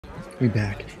We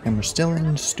back, and we're still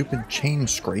in stupid chain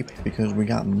scrape because we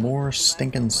got more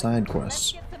stinking side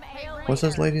quests. What's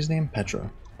this lady's name? Petra.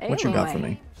 What you got for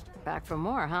me? Back for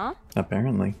more, huh?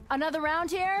 Apparently. Another round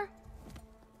here?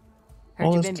 Heard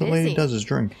All you've this been lady busy. does is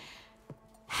drink.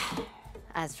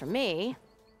 As for me,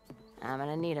 I'm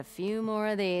gonna need a few more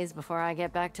of these before I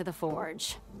get back to the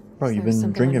forge. Bro, you've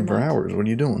been drinking for hours. What are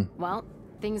you doing? Well,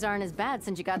 things aren't as bad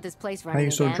since you got this place running How are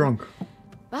you so again. drunk?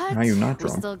 But How are you not we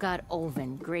drunk? still got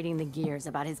Olvin grating the gears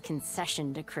about his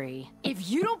concession decree.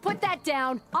 If you don't put that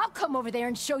down, I'll come over there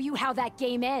and show you how that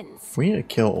game ends. We need to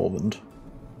kill Olvind.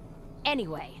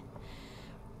 Anyway,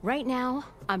 right now,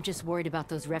 I'm just worried about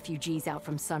those refugees out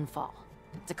from Sunfall.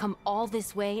 To come all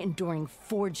this way enduring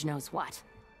Forge knows what.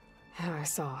 Yeah, I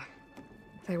saw.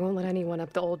 They won't let anyone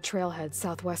up the old trailhead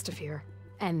southwest of here.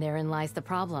 And therein lies the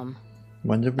problem.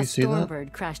 When did we see that? A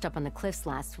Stormbird crashed up on the cliffs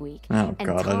last week. Oh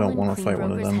god, I don't want to fight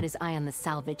one of them. Had his eye on the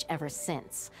salvage ever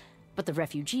since. But the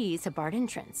refugees have barred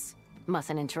entrance.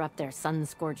 Mustn't interrupt their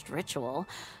sun-scorched ritual.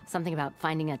 Something about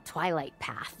finding a twilight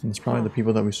path. It's probably the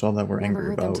people that we saw that were Never angry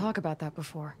heard them about talk about that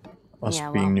before. us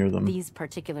Yeah, being well, near them. These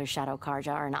particular Shadow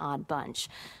Karja are an odd bunch.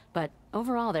 But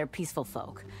overall, they're peaceful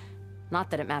folk.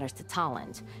 Not that it matters to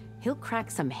Tolland. He'll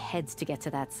crack some heads to get to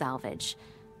that salvage.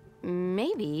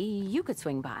 Maybe you could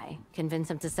swing by, convince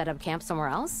him to set up camp somewhere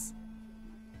else?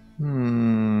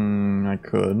 I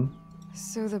could.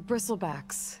 So the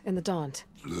bristlebacks in the Daunt.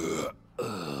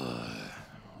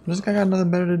 This guy got nothing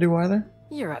better to do either?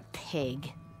 You're a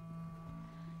pig.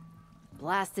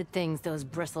 Blasted things, those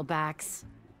bristlebacks.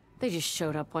 They just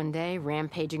showed up one day,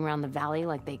 rampaging around the valley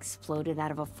like they exploded out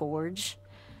of a forge.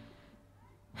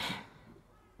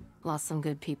 Lost some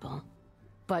good people.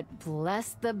 But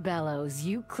bless the bellows,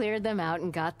 you cleared them out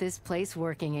and got this place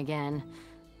working again.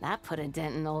 That put a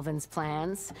dent in Olvin's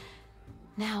plans.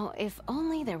 Now, if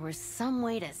only there was some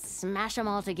way to smash them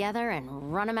all together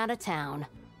and run them out of town.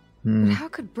 But how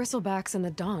could bristlebacks in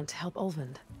the Daunt help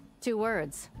Olvind? 2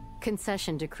 words.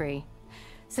 Concession decree.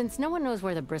 Since no one knows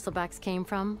where the bristlebacks came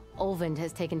from, Olvind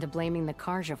has taken to blaming the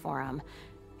Karja for them.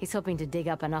 He's hoping to dig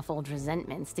up enough old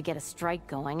resentments to get a strike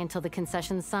going until the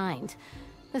concession's signed.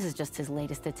 This is just his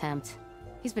latest attempt.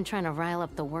 He's been trying to rile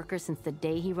up the workers since the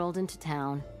day he rolled into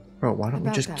town. Bro, why don't we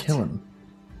About just that. kill him?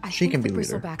 She can be the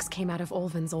leader. bristlebacks came out of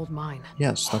Olvin's old mine.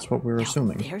 Yes, that's what we were Now,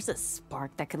 assuming. there's a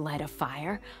spark that could light a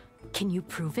fire. Can you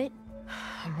prove it?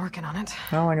 I'm working on it.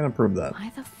 How am I gonna prove that?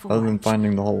 By the forge. Other than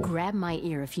finding the hole. Grab my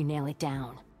ear if you nail it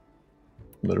down.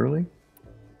 Literally?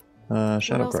 What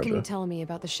Shadow else can you Karja. tell me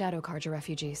about the Shadow Karja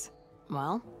refugees?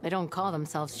 Well, they don't call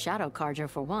themselves Shadow Karja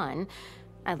for one.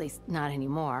 At least, not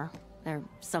anymore. They're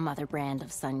some other brand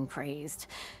of sun-crazed.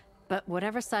 But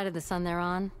whatever side of the sun they're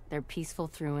on, they're peaceful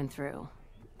through and through.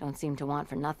 Don't seem to want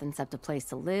for nothing except a place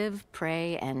to live,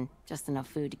 pray, and just enough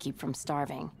food to keep from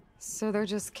starving. So they're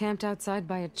just camped outside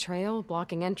by a trail,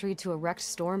 blocking entry to a wrecked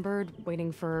Stormbird,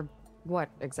 waiting for what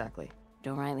exactly?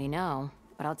 Don't rightly know,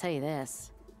 but I'll tell you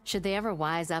this. Should they ever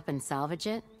wise up and salvage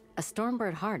it, a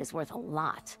Stormbird heart is worth a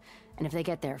lot. And if they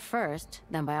get there first,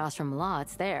 then by Ostrom law,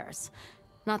 it's theirs.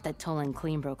 Not that Tolan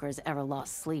Cleanbrokers ever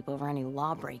lost sleep over any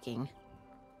law breaking.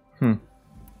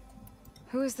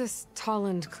 Who is this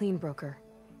Tolland Cleanbroker?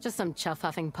 Just some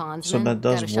chuff-huffing pondsman. So that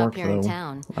does got a shop work, here in though.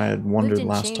 town. I had wondered Lived in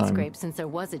last chain time scrape since there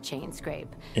was a chain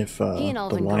scrape. if He the and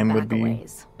Olvin line go would back be a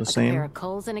ways, the like a same pair of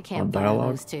coals in a on campfire, dialogue.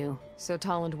 those two. So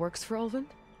Tolland works for Olvin?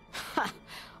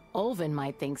 Olvin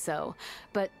might think so,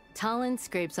 but Tolland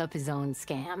scrapes up his own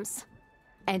scams.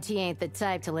 And he ain't the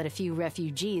type to let a few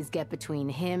refugees get between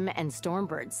him and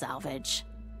Stormbird salvage.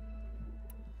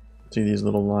 See these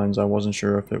little lines, I wasn't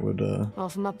sure if it would Well,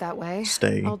 if I'm up that way,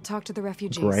 stay I'll talk to the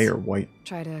refugees. gray or white.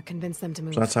 Try to convince them to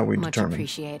move. So that's how we Much determine.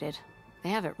 appreciated. They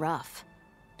have it rough.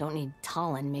 Don't need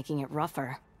Tolland making it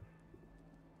rougher.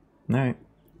 Alright.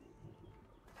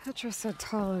 Petra said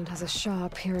Tolland has a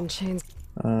shop here in Chains.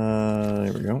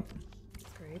 There we go.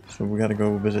 Great. So we gotta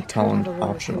go visit Could have Talent a word with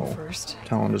him optional. first.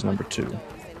 Talent is number 2.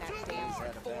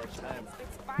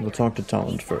 We'll talk to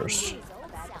Talent first.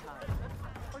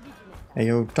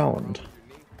 Ayo, Talent.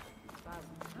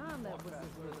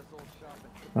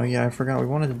 Oh yeah, I forgot we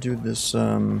wanted to do this,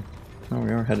 oh, we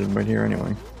are headed right here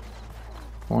anyway.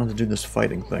 I wanted to do this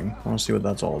fighting thing. I want to see what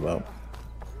that's all about.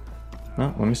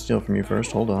 Oh, let me steal from you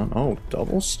first, hold on. Oh,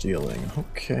 double stealing.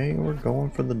 Okay, we're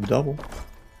going for the double.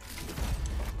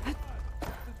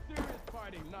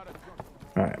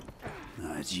 Alright,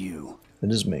 It's you.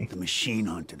 it is me. The machine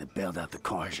hunter that bailed out the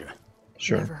Karja.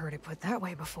 Sure. Never heard it put that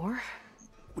way before.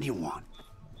 What do you want?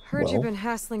 Heard Well? you've been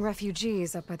hassling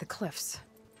refugees up by the cliffs.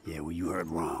 Yeah, well, you heard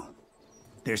wrong.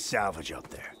 There's salvage up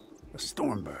there. A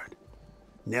Stormbird.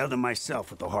 Nailed him myself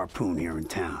with the harpoon here in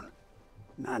town.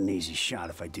 Not an easy shot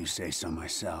if I do say so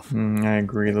myself. I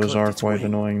agree, those are clipped its quite wing.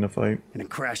 annoying to fight. And it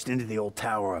crashed into the old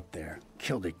tower up there.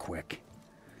 Killed it quick.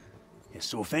 Yeah,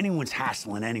 so if anyone's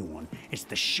hassling anyone, it's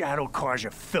the Shadow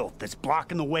Karja filth that's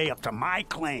blocking the way up to my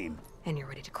claim. And you're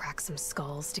ready to crack some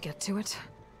skulls to get to it?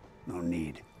 No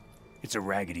need. It's a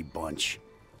raggedy bunch.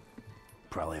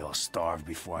 Probably all starved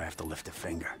before I have to lift a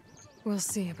finger. We'll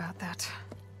see about that.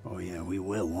 Oh yeah, we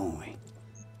will, won't we?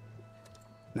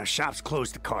 Now shop's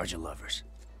closed to Karja lovers.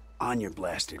 On your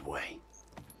blasted way.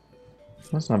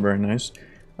 That's not very nice.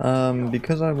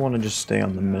 Because I want to just stay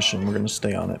on the mission, we're going to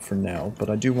stay on it for now,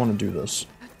 but I do want to do this.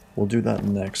 We'll do that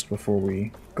next before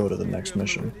we go to the next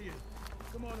mission.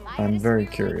 I'm very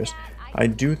curious. I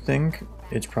do think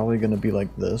it's probably going to be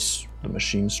like this, the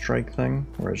machine strike thing,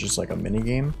 where it's just like a mini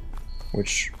game,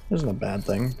 which isn't a bad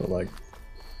thing, but like,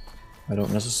 I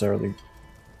don't necessarily...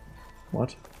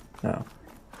 What? No.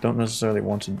 Don't necessarily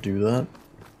want to do that,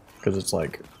 because it's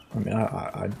like, I mean,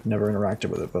 I never interacted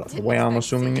with it, but the way I'm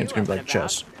assuming it's going to be like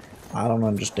chess. I don't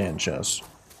understand chess.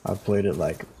 I've played it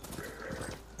like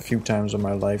a few times in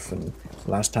my life, and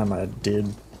last time I did,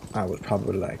 I was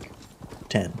probably like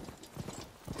 10.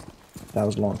 That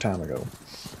was a long time ago.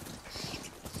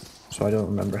 So I don't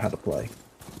remember how to play.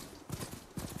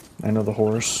 I know the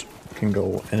horse can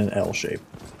go in an L shape.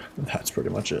 That's pretty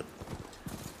much it.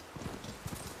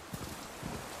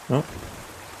 Oh,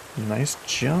 nice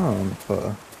jump.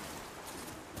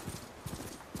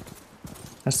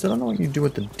 I still don't know what you do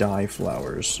with the dye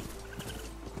flowers.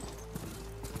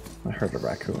 I heard a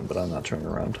raccoon, but I'm not turning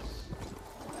around.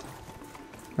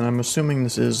 And I'm assuming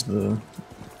this is the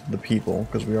people,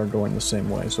 because we are going the same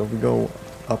way. So if we go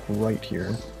up right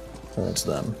here, that's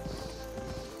them.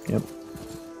 Yep.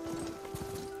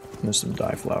 There's some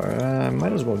dye flower. I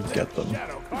might as well get them.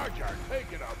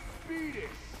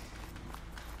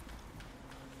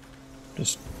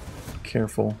 Just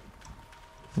careful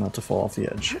not to fall off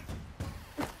the edge.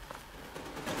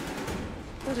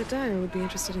 Thought a dyer would be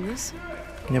interested in this.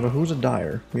 Yeah, but who's a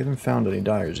dyer? We haven't found any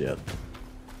dyers yet.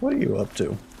 What are you up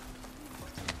to?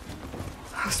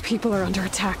 Those people are under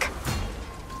attack.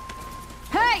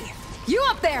 Hey! You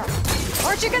up there!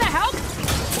 Aren't you gonna help?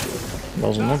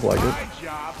 Doesn't look like it.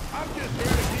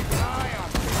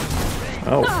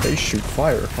 Oh, they shoot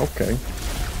fire. Okay.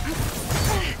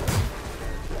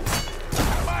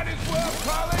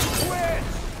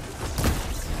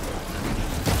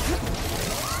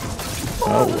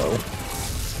 Oh, well.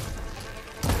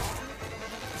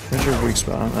 There's your weak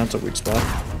spot. That's a weak spot.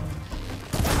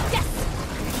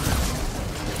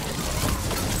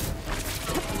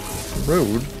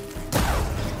 Rude.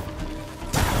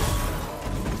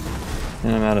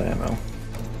 And I'm out of ammo.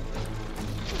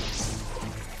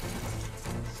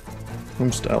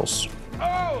 Who's else?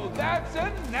 Oh, that's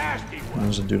a nasty one.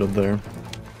 There's a dude up there.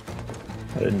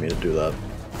 I didn't mean to do that.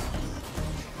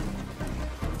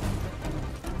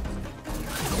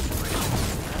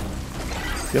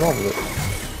 Get off of it.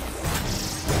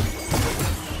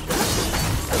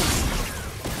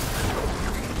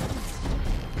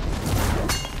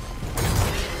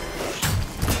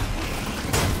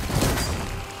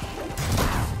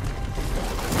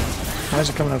 Why is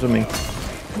it coming after me?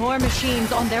 More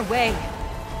machines on their way.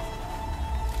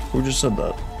 Who just said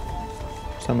that?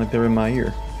 Sound like they're in my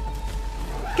ear.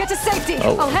 Get to safety!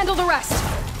 Oh. I'll handle the rest!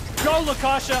 Go,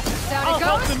 Lakasha. Down I'll it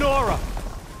help goes. the Nora.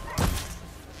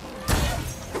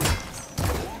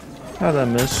 How'd that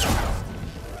miss?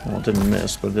 Well, it didn't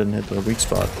miss, but it didn't hit the weak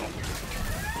spot.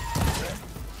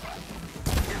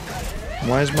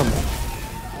 Why is my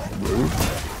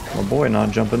boy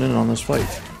not jumping in on this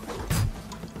fight?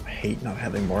 I hate not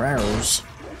having more arrows.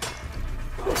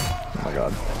 Oh my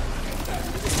god.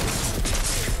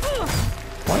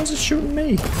 Why is it shooting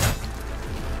me?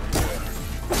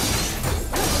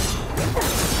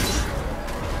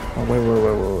 Oh,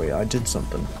 wait. I did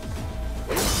something.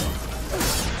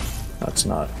 That's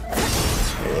not.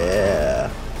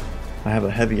 Yeah. I have a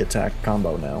heavy attack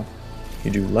combo now. You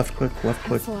do left click,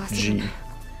 G.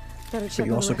 But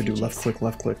you also could do left click,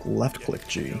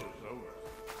 G.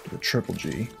 The triple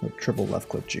G. The triple left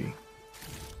click G.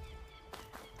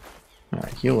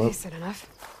 Alright, heal up. Decent enough.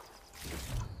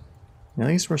 At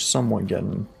least we're somewhat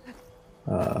getting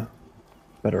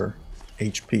better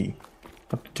HP.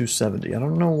 Up to 270. I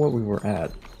don't know what we were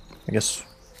at. I guess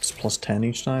it's plus 10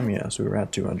 each time? Yeah, so we were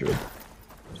at 200.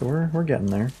 So we're getting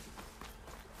there.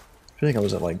 I feel like I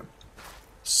was at like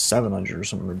 700 or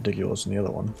something ridiculous in the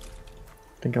other one.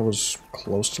 I think I was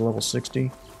close to level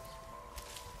 60.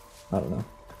 I don't know.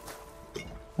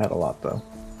 I had a lot though.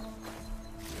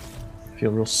 I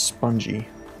feel real spongy.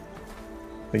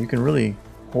 But you can really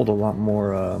hold a lot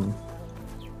more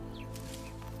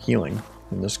healing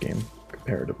in this game,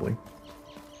 comparatively.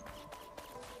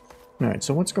 Alright,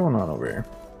 so what's going on over here?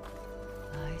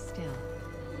 Lie still.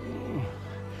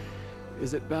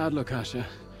 Is it bad, Lukasha?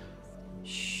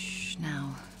 Shh,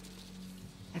 now.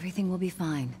 Everything will be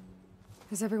fine.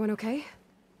 Is everyone okay?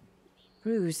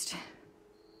 Bruised,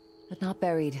 but not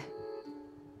buried.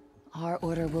 Our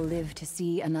order will live to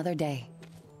see another day.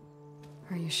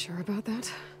 Are you sure about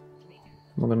that?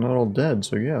 Well, they're not all dead,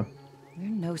 so yeah. We're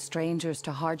no strangers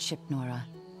to hardship, Nora.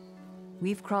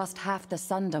 We've crossed half the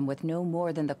Sundom with no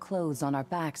more than the clothes on our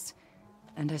backs.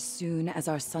 And as soon as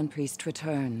our Sun Priest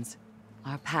returns,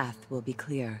 our path will be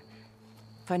clear.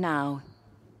 For now,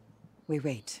 we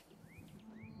wait.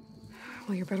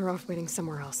 Well, you're better off waiting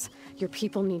somewhere else. Your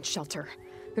people need shelter.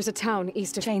 There's a town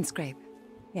east of... Chainscrape.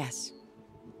 Yes.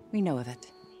 We know of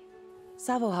it.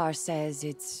 Savohar says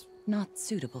it's not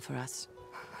suitable for us.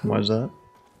 Why is that?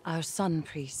 Our Sun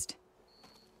Priest.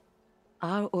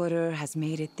 Our order has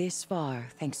made it this far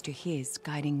thanks to his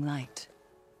guiding light.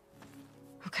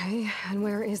 Okay, and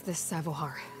where is this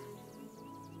Savohar?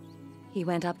 He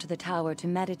went up to the tower to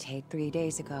meditate 3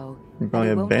 days ago. He probably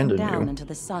and he won't come abandoned down you. until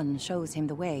the sun shows him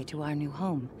the way to our new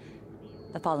home.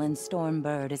 The fallen storm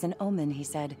bird is an omen, he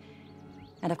said.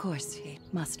 And of course, it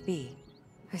must be.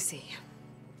 I see.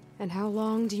 And how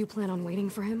long do you plan on waiting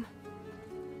for him?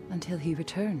 Until he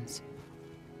returns.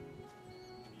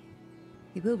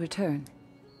 He will return.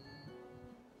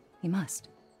 He must.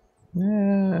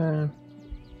 Yeah.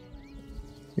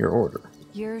 Your order.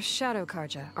 You're Shadow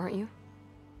Karja, aren't you?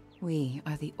 We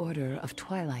are the Order of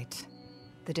Twilight.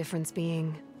 The difference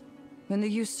being... When the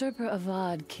usurper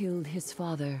Avad killed his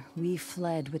father, we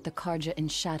fled with the Karja in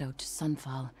shadow to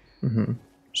Sunfall. Mm-hmm.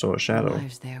 So a shadow.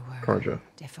 Lives there were Karja.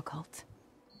 difficult.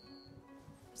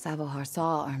 Savohar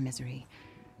saw our misery,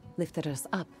 lifted us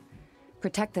up,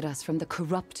 protected us from the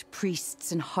corrupt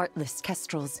priests and heartless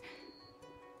kestrels.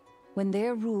 When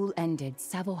their rule ended,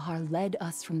 Savohar led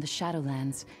us from the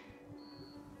Shadowlands.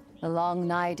 The long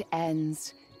night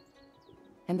ends,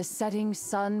 and the setting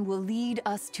sun will lead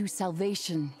us to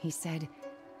salvation, he said.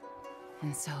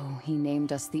 And so he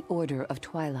named us the Order of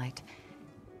Twilight.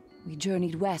 We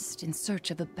journeyed west in search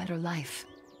of a better life.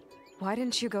 Why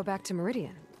didn't you go back to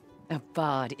Meridian?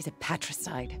 Avad is a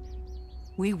patricide.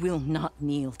 We will not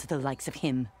kneel to the likes of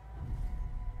him.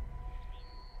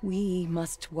 We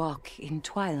must walk in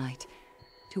twilight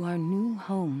to our new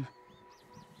home.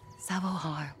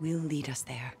 Savohar will lead us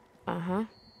there. Uh-huh.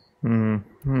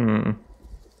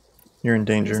 You're in There's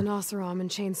danger. an Oseram and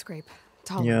Chainscrape.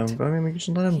 Tolerant. Yeah, but I mean, we can just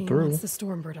let him He through. wants the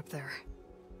Stormbird up there.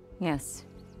 Yes.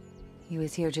 He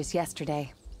was here just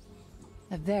yesterday.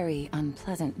 A very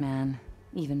unpleasant man,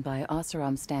 even by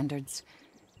Oseram standards.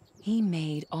 He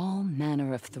made all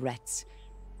manner of threats.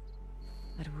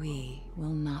 But we will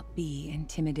not be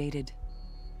intimidated.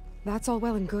 That's all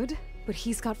well and good, but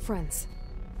he's got friends.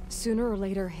 Sooner or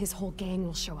later, his whole gang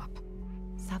will show up.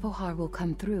 Savohar will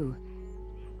come through.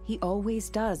 He always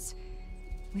does.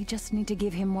 We just need to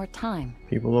give him more time.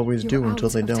 People always do You're until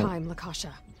out they of don't. time,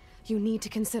 Lakasha. You need to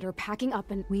consider packing up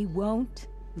and... We won't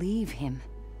leave him.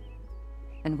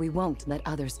 And we won't let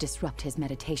others disrupt his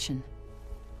meditation.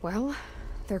 Well,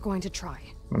 they're going to try.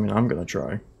 I mean, I'm gonna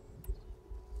try.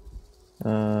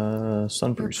 Sun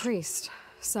Your Priest. priest,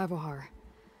 Savohar.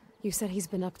 You said he's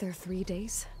been up there 3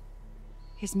 days?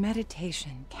 His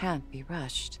meditation can't be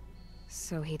rushed.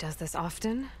 So he does this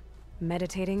often?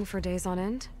 Meditating for days on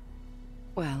end?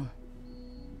 Well,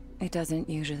 it doesn't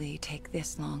usually take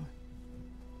this long.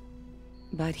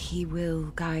 But he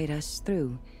will guide us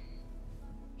through.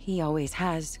 He always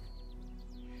has.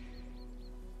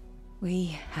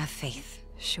 We have faith.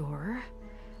 Sure.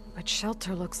 But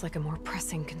shelter looks like a more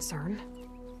pressing concern.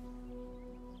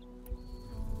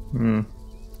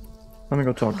 Let me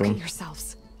go talk to Look him. at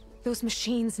yourselves. Those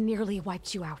machines nearly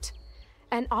wiped you out.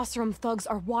 And Oseram thugs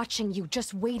are watching you,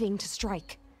 just waiting to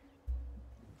strike.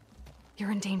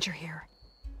 You're in danger here.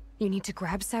 You need to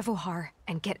grab Savohar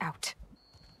and get out.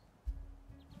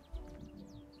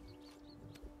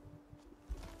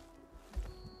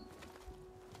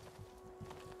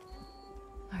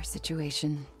 Our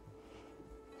situation.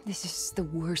 This is the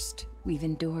worst we've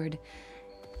endured.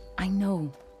 I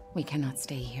know we cannot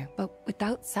stay here, but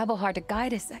without Savohar to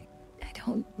guide us, I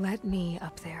don't... Let me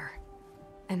up there.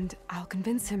 And I'll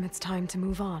convince him it's time to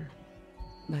move on.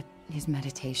 But his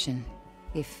meditation...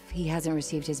 If he hasn't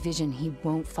received his vision, he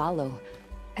won't follow.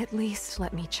 At least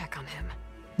let me check on him.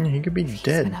 Yeah, he could be He's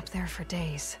been dead. up there for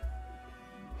days.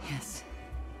 Yes.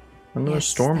 Another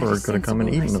Yes, that Stormbird is could have come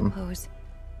and sensible, eaten I him. suppose.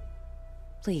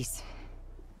 Please,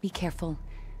 be careful.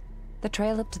 The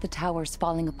trail up to the tower's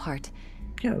falling apart.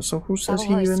 Yeah, so who says he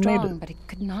Savalhar is even strong, made it? but it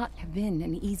could not have been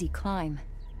an easy climb.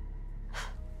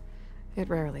 It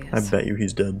rarely I is. bet you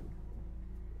he's dead.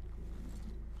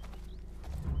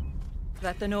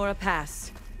 Let the Nora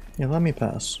pass. Yeah, let me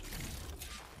pass.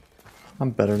 I'm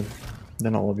better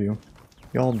than all of you.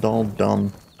 Y'all all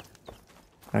dumb.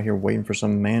 Out here waiting for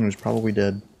some man who's probably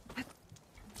dead.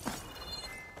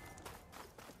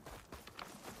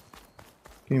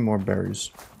 Give me more berries.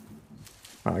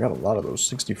 Wow, I got a lot of those.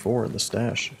 64 in the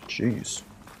stash. Jeez.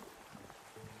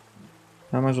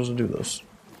 How am I supposed to do this?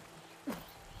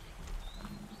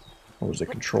 What was it?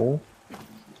 Control?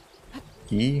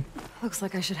 E? Looks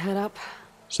like I should head up.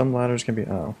 Some ladders can be...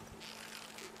 Oh.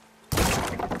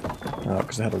 Oh,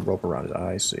 because it had a rope around it.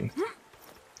 I see.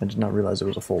 I did not realize it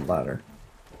was a full ladder.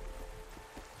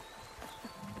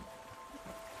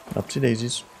 Upsy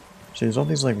daisies. See, there's all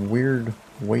these like weird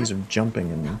ways of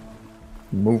jumping and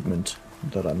movement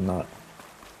that I'm not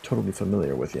totally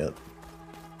familiar with yet.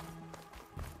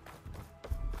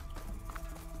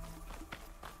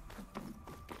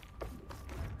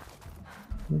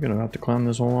 We're gonna have to climb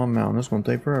this whole long mountain. This is gonna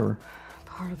take forever.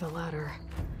 Part of the ladder.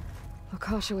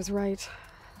 Lakasha was right.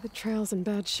 The trail's in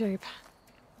bad shape.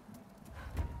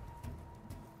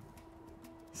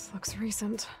 This looks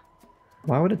recent.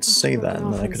 Why would it say that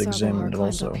and then I Often could examine Savalhar it climbed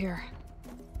also? up here.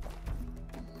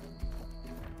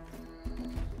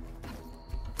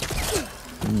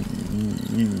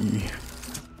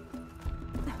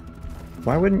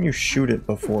 Why wouldn't you shoot it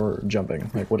before jumping?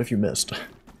 Like, what if you missed?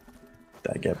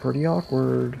 That'd get pretty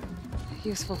awkward.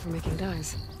 Useful for making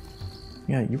dyes.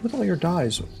 Yeah, you with all your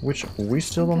dyes, which we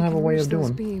still don't I have a can way reach of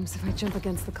those doing. beams if I jump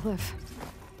against the cliff.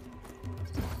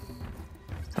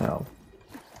 Oh.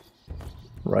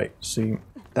 Right, see,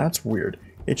 that's weird.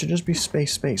 It should just be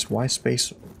space, space. Why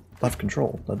space left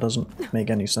control? That doesn't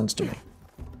make any sense to me.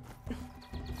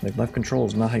 Like, left control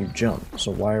is not how you jump,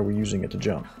 so why are we using it to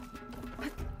jump?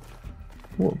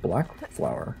 Ooh, a black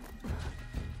flower.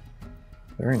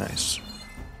 Very nice.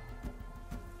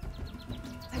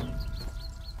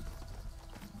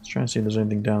 Let's try and see if there's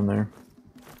anything down there.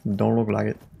 Don't look like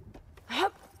it.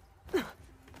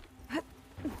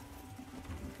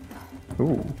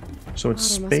 Ooh, so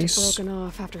it's Ladder must have space broken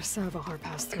off after Savalhar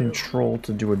passed through. control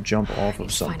to do a jump off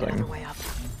of Find another something. way up.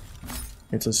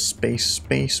 It's a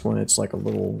space when it's like a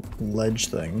little ledge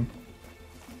thing.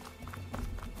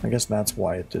 I guess that's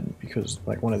why it didn't, because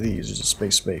like one of these is a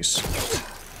space.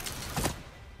 I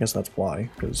guess that's why,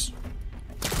 because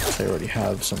they already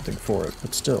have something for it,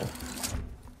 but still.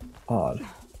 Odd.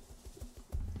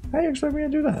 How do you expect me to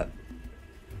do that?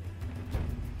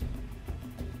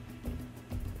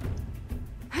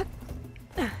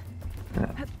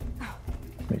 Yeah.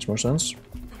 Makes more sense. You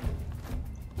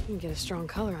can get a strong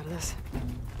color out of this.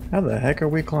 How the heck are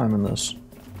we climbing this?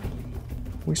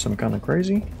 We some kind of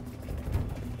crazy?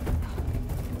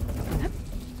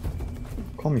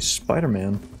 Call me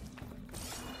Spider-Man.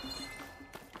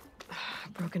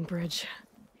 Broken bridge.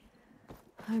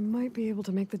 I might be able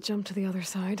to make the jump to the other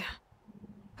side.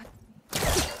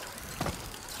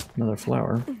 Another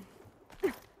flower.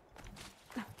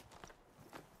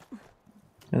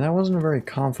 And that wasn't a very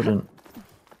confident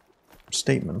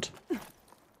statement. I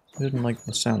didn't like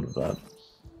the sound of that.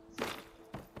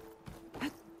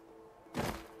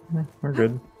 We're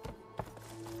good.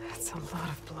 That's a lot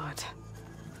of blood.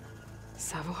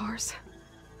 Savalhar's?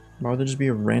 Why would there just be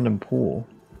a random pool?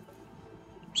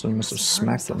 Someone must have Hurt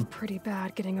smacked himself them. pretty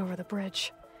bad getting over the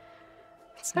bridge.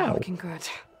 It's Ow. not looking good.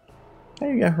 How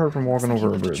do you get hurt from walking Looks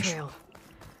like over he a left bridge? trail.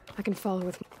 I can follow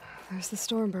with. There's the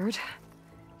stormbird.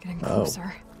 Getting Oh.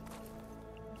 closer.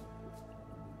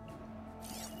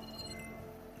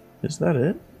 Is that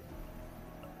it?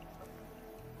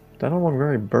 That don't look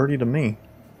very birdy to me.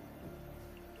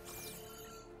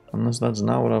 Unless that's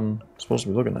not what I'm supposed to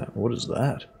be looking at. What is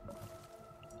that?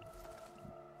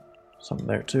 Something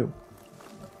there too.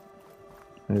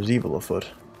 There's evil afoot.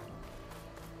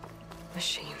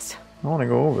 Machines. I want to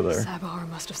go over there. Savalhar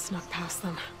must have snuck past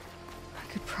them.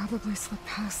 I could probably slip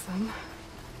past them.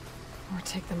 Or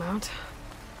take them out.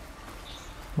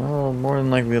 Well, more than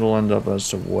likely it'll end up as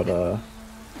to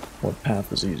what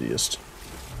path is easiest.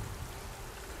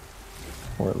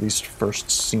 Or at least first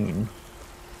seen.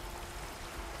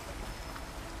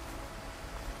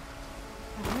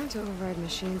 I've had to override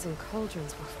machines and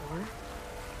cauldrons before.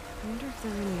 I wonder if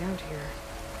there are any out here.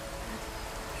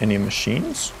 Any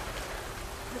machines?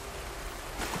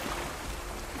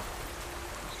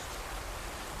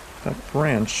 That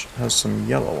branch has some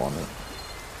yellow on it.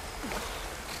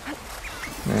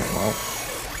 Oh, well.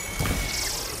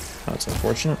 That's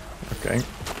unfortunate. Okay.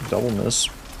 Double miss.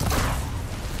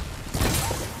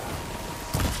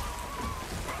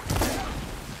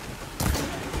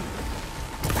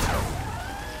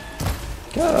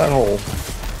 of that hole.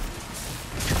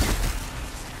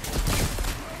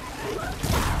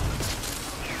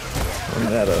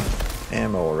 Running out of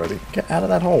ammo already. Get out of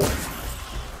that hole.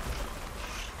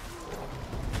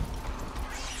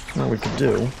 What we could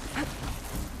do.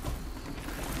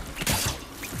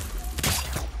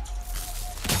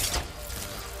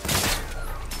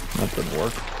 That didn't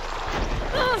work.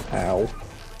 Ow.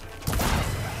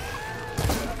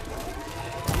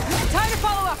 Time to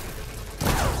follow up.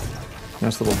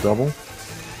 Nice little double.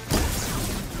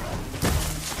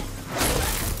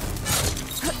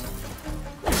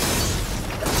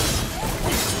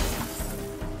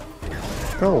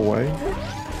 Go away.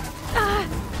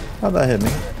 How'd that hit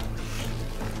me?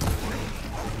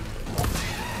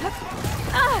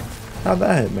 How'd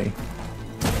that hit me?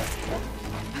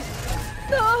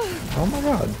 Oh my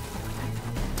god.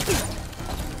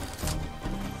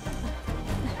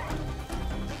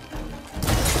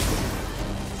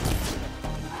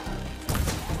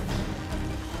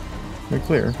 We're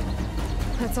clear.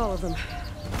 That's all of them.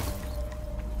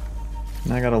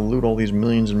 Now I gotta loot all these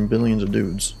millions and billions of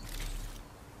dudes.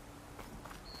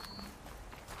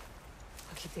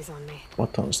 I'll keep these on me.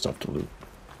 What ton of stuff to loot.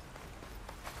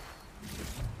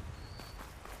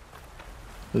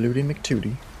 Looty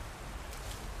McTooty.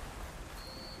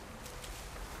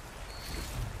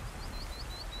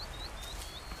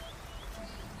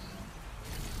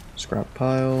 Scrap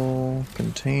pile,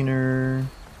 container,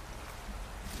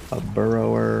 a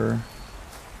burrower,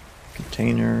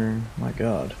 container, my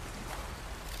god.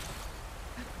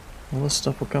 All this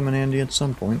stuff will come in handy at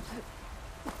some point.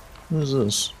 What is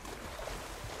this?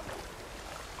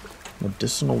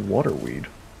 Medicinal waterweed.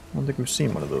 I don't think we've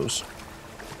seen one of those.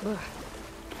 Ugh.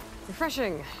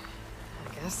 Refreshing,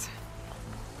 I guess.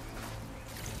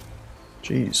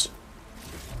 Jeez.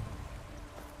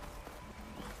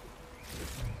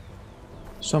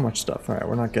 So much stuff. Alright,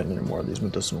 we're not getting any more of these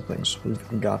medicinal things.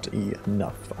 We've got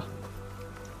enough.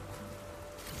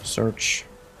 Search.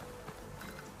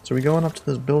 So we going up to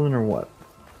this building or what?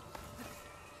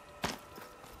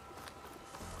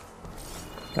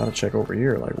 Gotta check over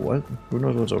here. Like what? Who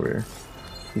knows what's over here?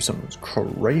 Be something that's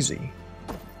crazy.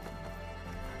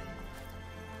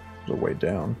 There's a way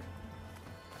down.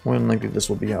 When likely this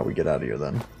will be how we get out of here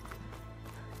then.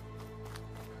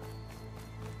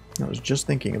 I was just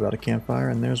thinking about a campfire,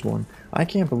 and there's one. I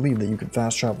can't believe that you could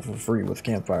fast travel for free with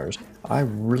campfires. I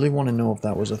really want to know if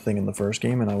that was a thing in the first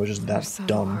game, and I was just that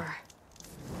dumb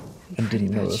and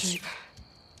didn't notice.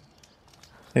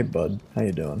 Hey, bud. How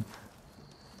you doing?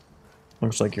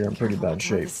 Looks like you're in pretty bad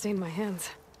shape. Stain my hands.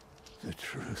 The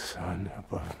true sun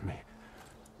above me.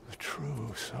 The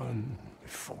true sun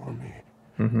before me.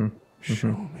 Show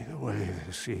me the way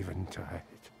this eventide.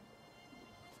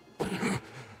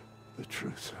 The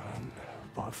true sun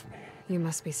above me. You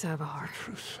must be Savahar. The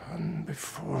true sun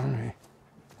before me.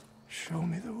 Show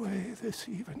me the way this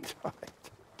eventide.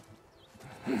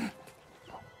 I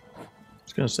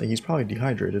was gonna say, he's probably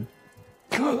dehydrated.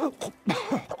 No.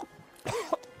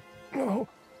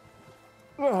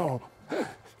 No.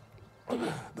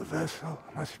 The vessel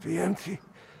must be empty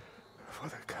for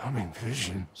the coming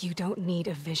vision. You don't need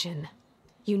a vision.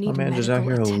 You need My man just out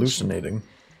here medical attention. hallucinating.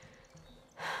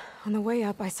 On the way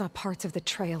up, I saw parts of the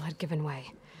trail had given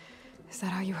way. Is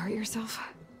that how you hurt yourself?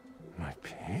 My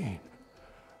pain.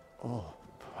 All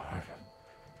part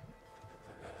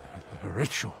of the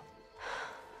ritual.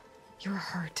 You're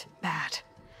hurt bad.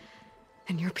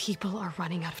 And your people are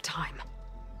running out of time.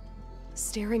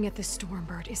 Staring at the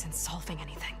Stormbird isn't solving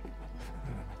anything.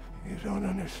 You don't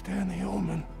understand the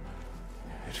omen.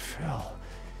 It fell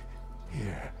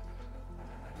here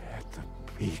at the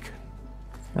beacon.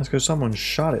 That's because someone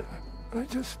shot it. I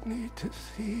just need to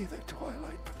see the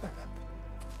twilight path.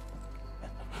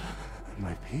 And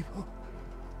my people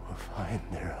will find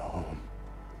their home.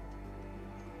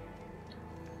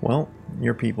 Well,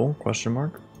 your people, question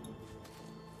mark.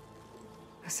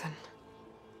 Listen.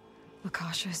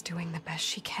 Lakasha is doing the best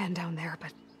she can down there,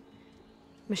 but...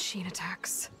 machine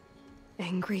attacks.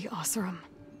 Angry Oseram.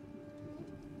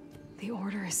 The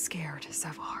Order is scared,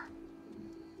 Savahar.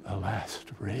 The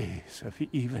last rays of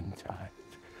eventide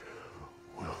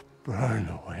will burn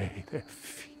away their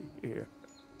fear.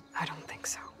 I don't think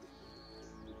so.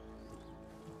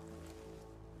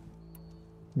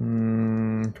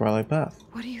 Twilight Path.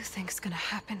 What do you think's gonna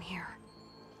happen here?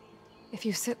 If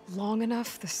you sit long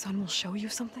enough, the sun will show you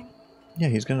something? Yeah,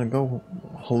 he's gonna go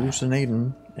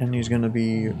hallucinating, and he's gonna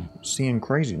be seeing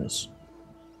craziness.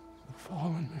 The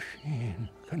fallen machine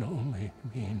can only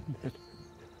mean that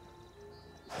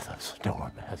the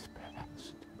storm has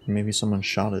passed. Maybe someone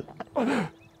shot it. And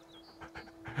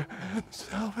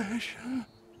salvation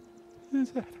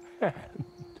is at hand.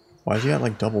 Why does he got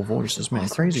like double voices, man?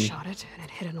 Oseram Crazy. shot it, and it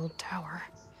hit an old tower.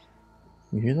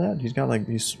 You hear that? He's got like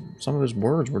these. Some of his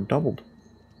words were doubled.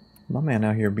 My man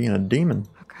out here being a demon.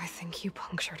 Look, I think you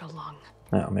punctured a lung.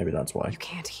 Oh, maybe that's why. You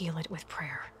can't heal it with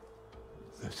prayer.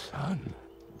 The sun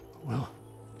will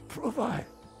provide.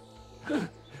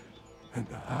 And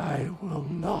I will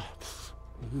not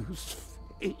lose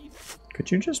faith. Could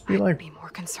you just be I'd like, be more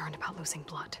concerned about losing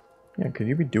blood. yeah, could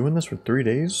you be doing this for 3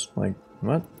 days? Like,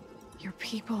 what? Your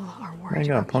people are Man worried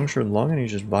got a about you. punctured lung and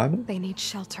he's just vibing? They need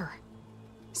shelter.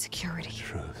 Security.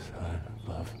 True sun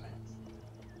above me.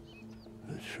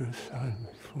 The true sun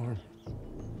before me.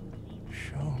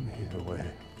 Show me the way.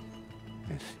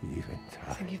 This I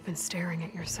eventide. think you've been staring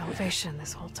at your salvation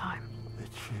this whole time. The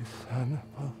true sun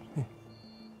above me.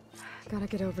 Gotta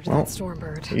get over to Well, that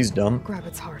Stormbird. He's dumb. Grab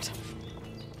its heart.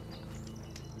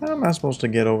 How am I supposed to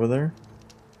get over there?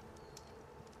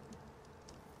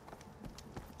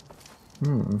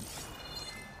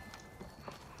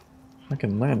 I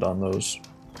can land on those.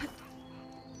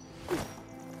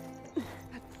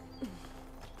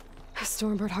 A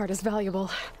Stormbird heart is valuable.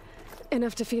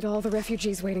 Enough to feed all the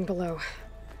refugees waiting below.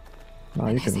 Wow,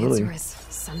 you And can his really answer is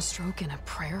sunstroke and a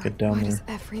prayer? get down Why there. does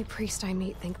every priest I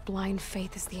meet think blind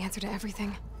faith is the answer to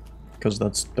everything? Because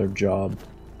that's their job.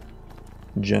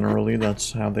 Generally,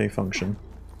 that's how they function.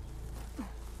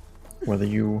 Whether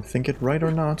you think it right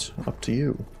or not, up to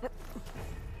you.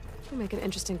 You make an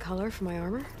interesting color for my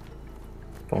armor.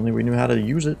 If only we knew how to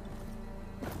use it.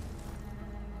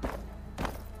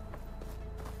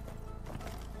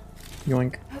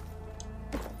 Yoink.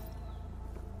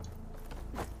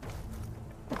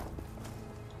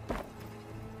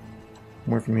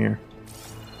 More from here.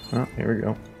 Oh, here we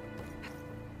go.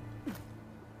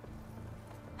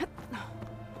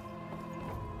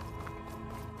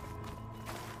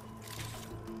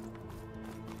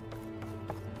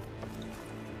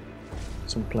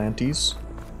 Some planties.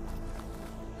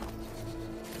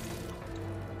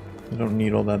 I don't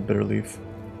need all that bitter leaf.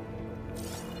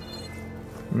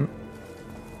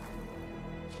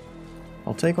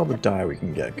 I'll take all the dye we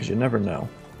can get, because you never know.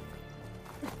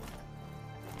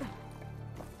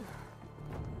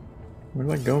 Where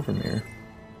do I go from here?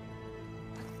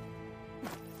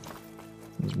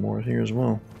 There's more here as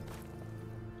well.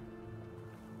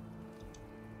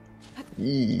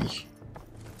 Eee.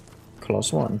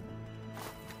 Close one.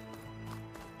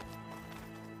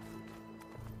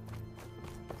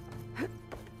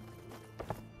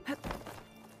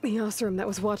 The Oseram that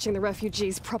was watching the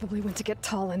refugees probably went to get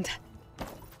Tolland.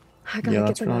 I gotta Yeah, get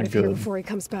that's them not out of here good. before he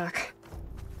comes back.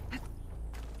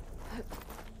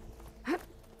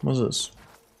 What's this?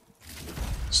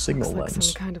 Signal Looks like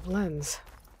lens. some kind of lens.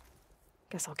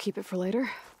 Guess I'll keep it for later.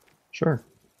 Sure.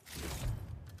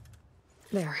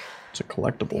 There. It's a The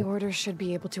collectible. Order should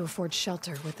be able to afford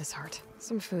shelter with this heart.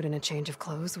 Some food and a change of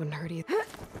clothes wouldn't hurt either.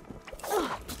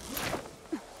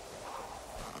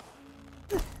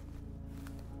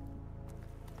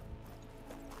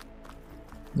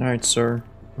 Alright, sir.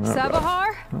 Oh, God.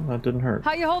 Sabahar? Well, that didn't hurt.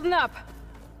 How you holding up?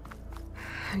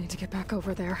 I need to get back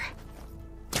over there.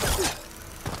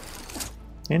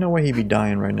 Ain't no way he'd be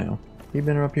dying right now. He'd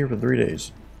been up here for 3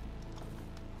 days.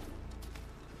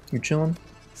 You chilling?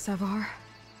 Sabahar?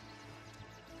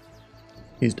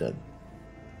 He's dead.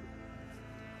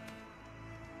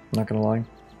 Not gonna lie.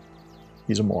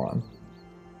 He's a moron.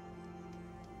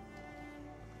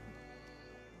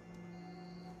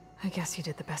 I guess you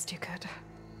did the best you could.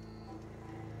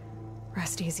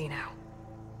 Rest easy now.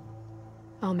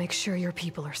 I'll make sure your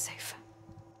people are safe.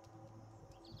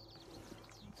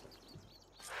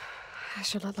 I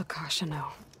should let Lakasha know.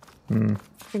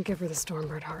 And give her the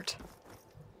Stormbird heart.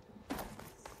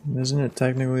 Isn't it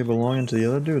technically belonging to the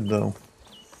other dude, though?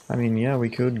 I mean, yeah, we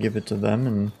could give it to them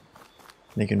and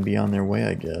they can be on their way,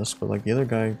 I guess. But, like, the other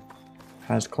guy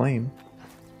has claim.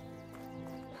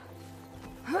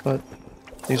 But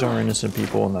these are innocent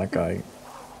people, and that guy,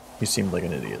 he seemed like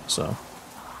an idiot, so.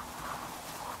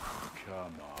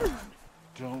 Come on.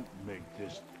 Don't make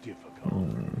this difficult.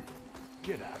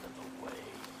 Get out of the way.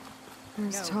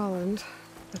 There's Tolland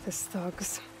with his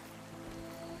thugs.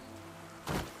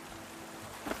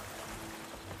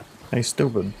 Hey,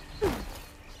 stupid.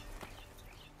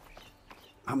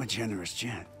 I'm a generous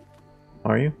gent,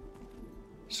 Are you?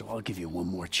 so I'll give you one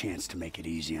more chance to make it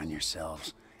easy on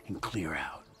yourselves and clear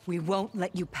out. We won't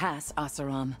let you pass,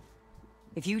 Oseram.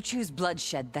 If you choose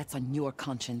bloodshed, that's on your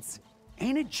conscience.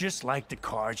 Ain't it just like the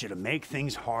Karja to make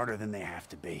things harder than they have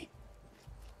to be?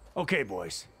 Okay,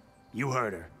 boys. You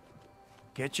heard her.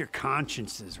 Get your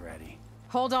consciences ready.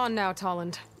 Hold on now,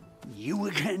 Tolland. You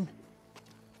again?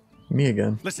 Me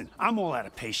again. Listen, I'm all out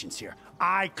of patience here.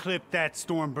 I clipped that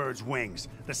Stormbird's wings.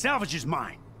 The salvage is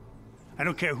mine. I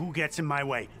don't care who gets in my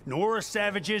way. Nora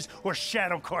savages or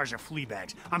shadow cars or flea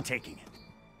bags. I'm taking it.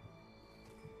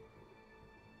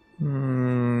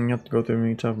 You have to go through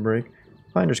a tough break.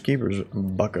 Finders keepers,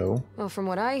 bucko. Well, from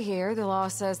what I hear, the law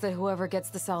says that whoever gets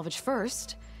the salvage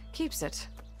first keeps it.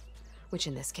 Which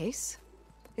in this case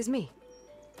is me.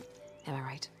 Am I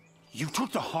right? You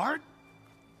took the heart?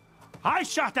 I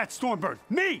shot that Stormbird.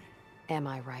 Me! Am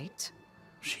I right?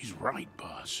 She's right,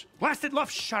 boss. Blasted love,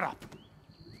 shut up.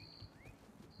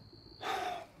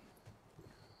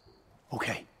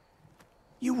 Okay.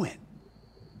 You win.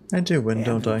 I do win,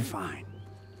 don't I? Fine.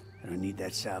 I don't need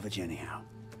that salvage anyhow.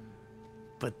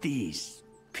 But these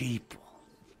people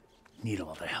need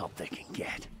all the help they can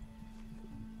get.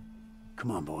 Come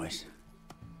on, boys.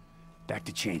 Back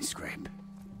to chain scrape.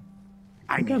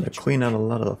 I gotta clean out a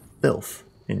lot of the filth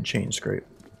in chain scrape.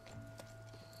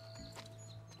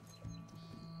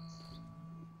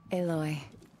 Aloy,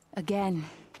 again,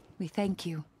 we thank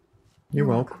you. You're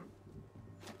welcome.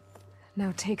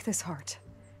 Now take this heart.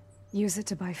 Use it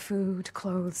to buy food,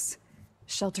 clothes,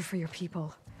 shelter for your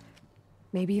people.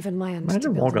 Maybe even land.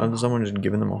 Imagine walking up to someone and just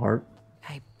giving them a heart.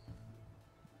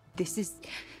 This is...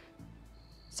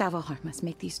 Savohar must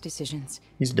make these decisions.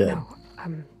 He's dead. No,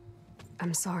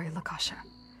 I'm sorry, Lakasha.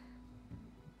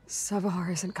 Savohar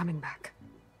isn't coming back.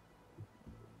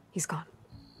 He's gone.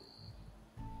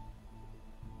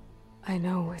 I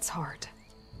know it's hard,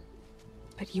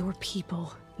 but your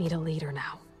people need a leader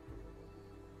now.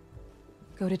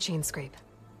 Go to Chainscrape.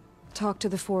 Talk to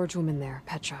the forge woman there,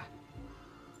 Petra.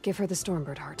 Give her the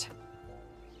Stormbird heart.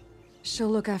 She'll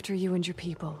look after you and your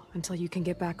people until you can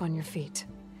get back on your feet.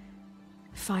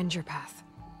 Find your path.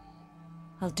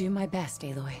 I'll do my best,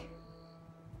 Aloy.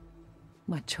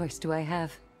 What choice do I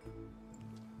have?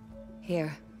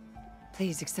 Here,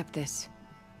 please accept this.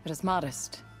 It is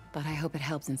modest, but I hope it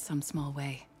helps in some small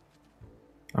way.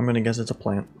 I'm gonna guess it's a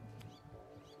plant.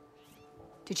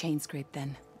 To Chainscrape,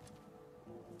 then.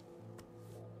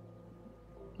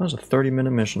 That was a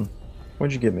 30-minute mission.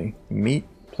 What'd you give me? Meat,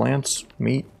 plants,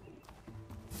 meat,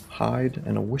 hide,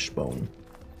 and a wishbone.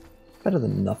 Better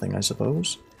than nothing, I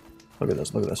suppose. Look at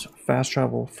this, look at this. Fast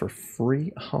travel for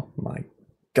free? Oh my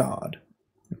god.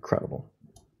 Incredible.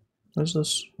 What is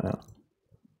this? Oh.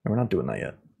 No, we're not doing that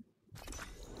yet.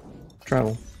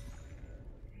 Travel.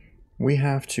 We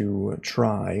have to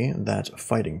try that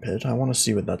fighting pit. I want to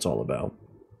see what that's all about.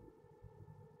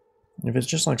 If it's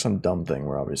just like some dumb thing,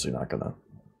 we're obviously not gonna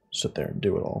sit there and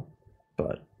do it all.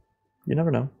 But you never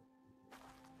know.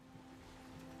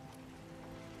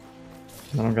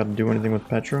 I don't got to do anything with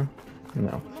Petra?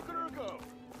 No.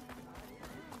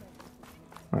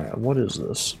 Alright, what is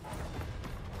this?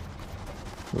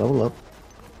 Level up.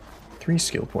 3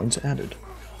 skill points added.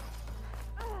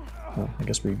 Oh, I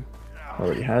guess we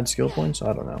already had skill points?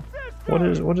 I don't know.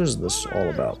 What is this all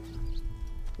about?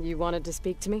 You wanted to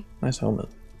speak to me? Nice helmet.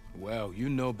 Well, you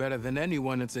know better than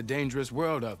anyone it's a dangerous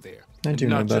world out there. I do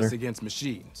know better. Not just against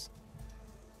machines.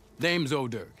 Name's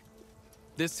Oderg.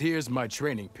 This here's my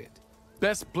training pit.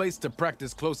 Best place to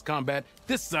practice close combat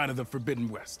this side of the Forbidden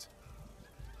West.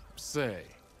 Say,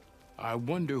 I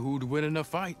wonder who'd win in a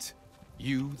fight.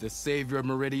 You, the savior of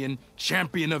Meridian,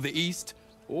 champion of the East,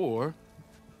 or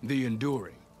the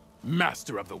Enduring,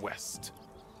 master of the West?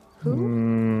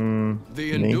 Who?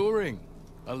 The Enduring,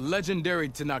 a legendary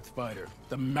Tenakth fighter,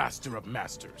 the master of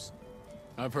masters.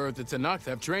 I've heard the Tenakth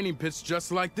have training pits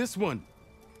just like this one.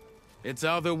 It's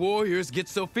how the warriors get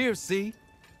so fierce, see?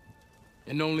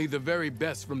 And only the very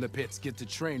best from the pits get to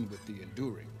train with the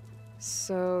Enduring.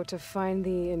 So, to find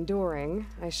the Enduring,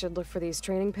 I should look for these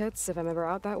training pits if I'm ever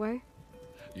out that way?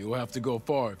 You'll have to go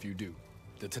far if you do.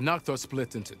 The Tenakth are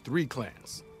split into 3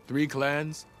 clans. 3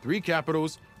 clans, 3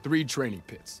 capitals, 3 training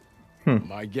pits.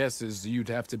 My guess is you'd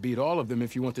have to beat all of them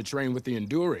if you want to train with the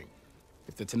Enduring.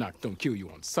 If the Tenakth don't kill you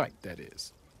on sight, that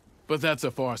is. But that's a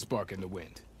far spark in the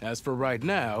wind. As for right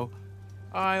now,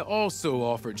 I also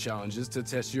offer challenges to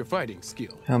test your fighting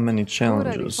skill. How many Who would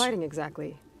I be challenges? fighting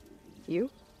exactly? You?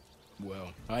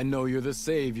 Well, I know you're the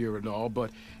savior and all,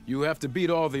 but you have to beat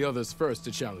all the others first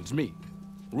to challenge me.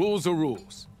 Rules are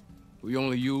rules. We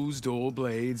only use dual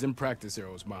blades and practice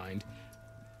arrows, mind.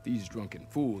 These drunken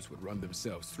fools would run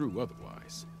themselves through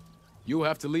otherwise. You'll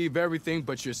have to leave everything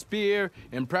but your spear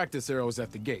and practice arrows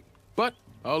at the gate. But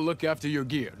I'll look after your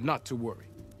gear, not to worry.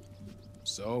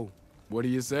 So, what do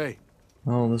you say?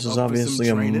 Oh, this is Up for some obviously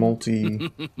a training?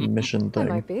 multi-mission That thing.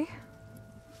 might be.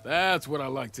 That's what I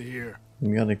like to hear.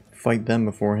 You gotta fight them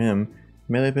before him.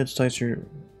 Melee pits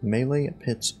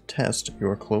test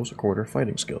your close quarter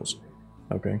fighting skills.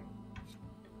 Okay.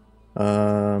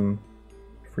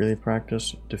 Freely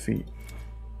practice, defeat.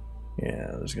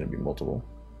 Yeah, there's gonna be multiple.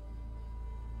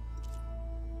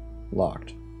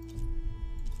 Locked.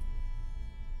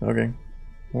 Okay.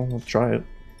 Well, we'll try it.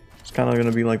 It's kind of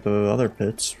gonna be like the other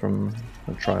pits from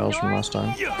the trials from last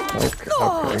time. Okay, okay.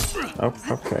 Oh,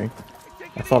 okay.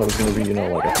 I thought it was gonna be, you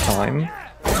know, like a time.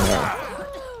 No.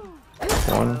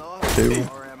 1, 2,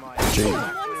 G.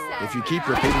 If you keep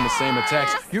repeating the same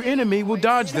attacks, your enemy will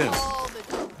dodge them.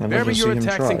 And Vary your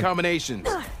attacks try. and combinations.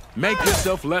 Make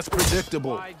yourself less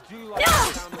predictable. He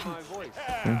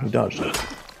dodged it. Hey,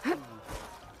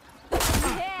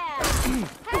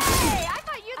 I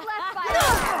thought you'd left by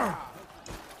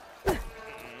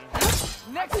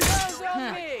Next goes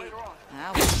on me.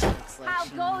 I'll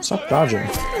go. Stop dodging.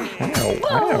 Ow,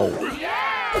 ow.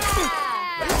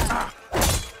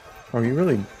 Oh, you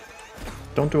really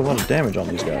don't do a lot of damage on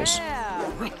these guys.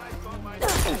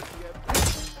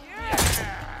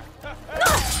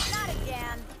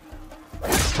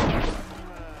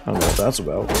 I don't know what that's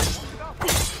about.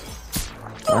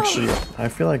 Actually, I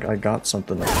feel like I got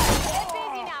something.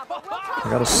 I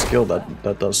got a skill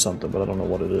that does something, but I don't know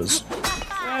what it is.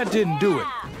 That didn't do it.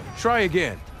 Try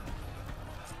again.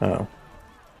 Oh.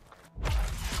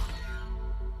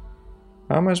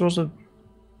 How am I supposed to...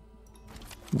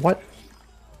 What?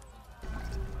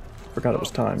 Forgot it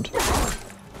was timed.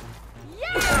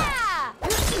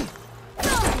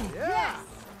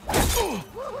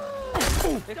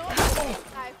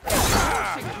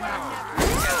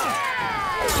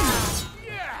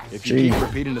 If you keep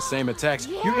repeating the same attacks,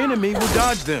 your enemy will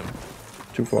dodge them.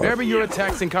 Too far. Vary your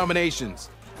attacks and combinations.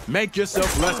 Make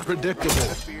yourself less predictable.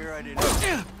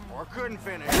 Or couldn't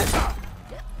finish.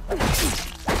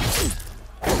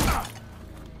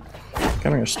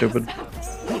 Coming is stupid. I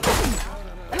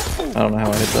don't know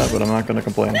how I hit that, but I'm not gonna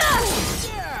complain.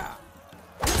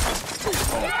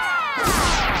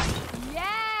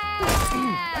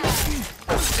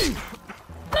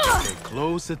 Pay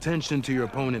close attention to your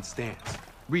opponent's stance.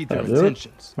 Read their I did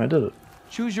intentions. it. I did it.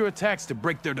 Choose your attacks to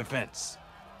break their defense.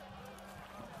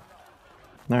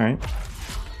 Alright.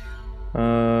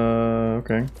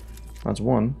 Okay. That's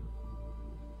one.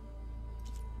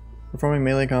 Performing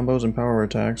melee combos and power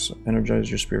attacks energize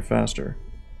your spear faster.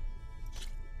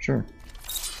 Sure.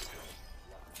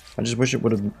 I just wish it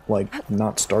would have, like,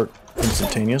 not start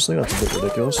instantaneously. That's a bit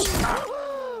ridiculous.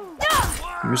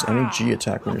 Use any G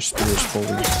attack when your spear is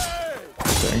fully...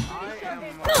 Okay.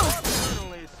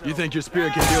 You think your spear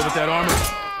can deal with that armor?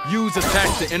 Use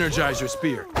attacks to energize your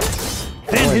spear.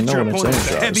 Then I hit know your when it's opponent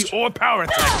with a heavy energized. or power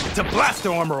attack to blast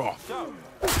the armor off.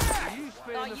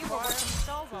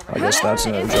 I guess that's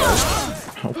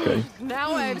energized. Okay.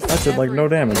 Now I'm That did, like, no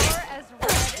damage.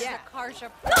 yeah.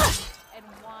 And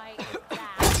why is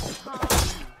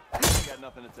that? I got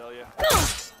nothing to tell you.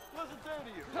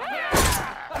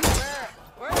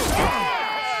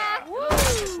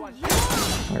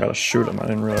 I gotta shoot him. I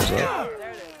didn't realize that.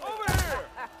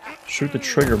 Shoot the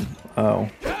trigger. Oh.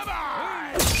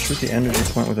 Shoot the energy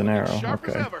point with an arrow.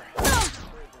 Okay.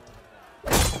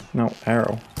 No,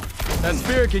 arrow. That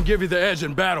spear can give you the edge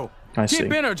in battle. I see.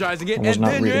 Keep energizing it I was and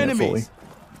not then your reading it fully. enemies.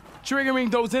 Triggering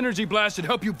those energy blasts should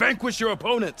help you vanquish your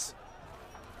opponents.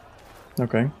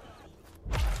 Okay.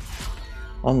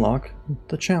 Unlock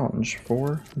the challenge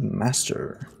for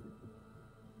Master.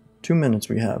 2 minutes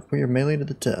we have. Put your melee to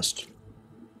the test.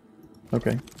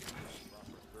 Okay.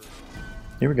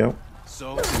 Here we go.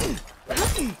 So,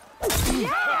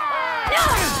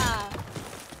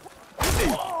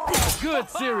 good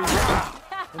series.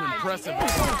 An impressive.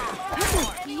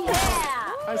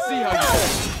 I see how you.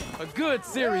 A good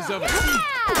series of.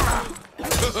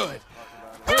 Good.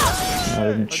 I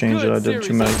didn't change it. I did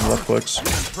too many left clicks.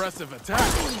 Impressive attack.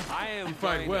 I am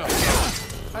fight well.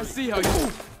 I see how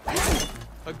you.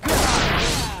 A good.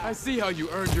 I see how you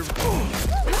earned your.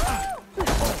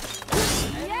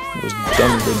 It was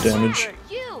done good damage.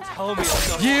 Yield.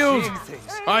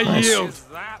 I Nice. yield.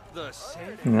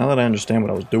 Now that I understand what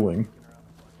I was doing,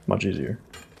 much easier.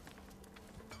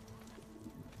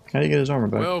 How do you get his armor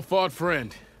back? Well fought,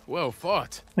 friend. Well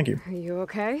fought. Thank you. Are you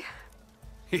okay?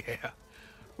 Yeah.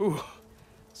 Ooh.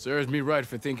 Serves me right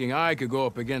for thinking I could go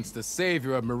up against the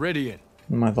savior of Meridian.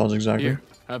 My thoughts exactly. Here,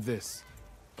 have this.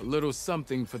 A little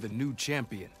something for the new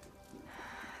champion.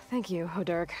 Thank you,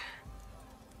 Hodurg.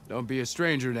 Don't be a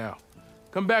stranger now.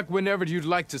 Come back whenever you'd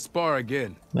like to spar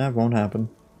again. That won't happen.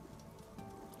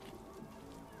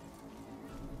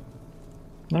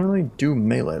 I don't really do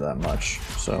melee that much,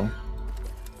 so...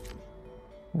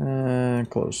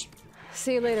 close.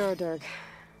 See you later, Hodurg.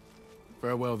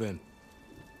 Farewell then.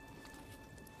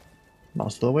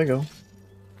 Hasta luego.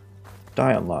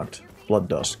 Die unlocked. Blood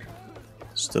Dusk.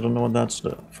 Still don't know what that's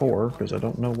for, because I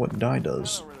don't know what die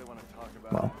does.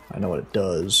 Well, I know what it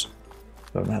does,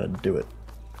 but I don't know how to do it.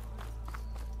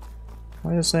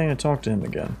 Why is it saying to talk to him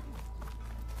again?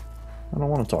 I don't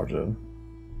want to talk to him.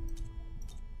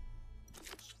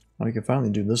 Well, we can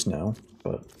finally do this now,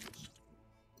 but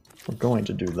we're going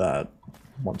to do that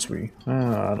once we...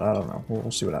 I don't know.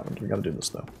 We'll see what happens. We gotta do this,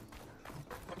 though.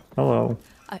 Hello.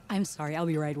 I'm sorry, I'll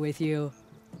be right with you.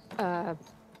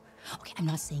 Okay, I'm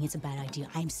not saying it's a bad idea.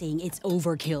 I'm saying it's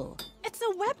overkill. It's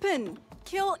a weapon.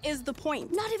 Kill is the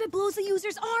point. Not if it blows the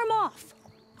user's arm off.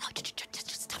 Oh,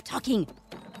 just stop talking.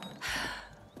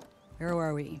 Where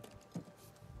are we?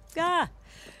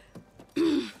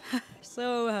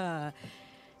 So,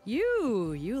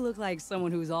 you look like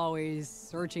someone who's always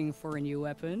searching for a new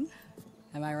weapon.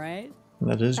 Am I right?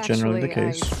 That is generally the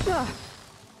case.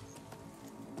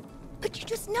 Could you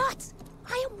just not?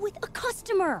 I am with a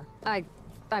customer.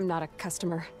 I'm not a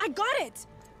customer. I got it.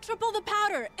 Triple the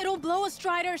powder. It'll blow a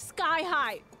Strider sky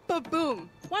high. Ba-boom.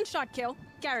 One shot kill.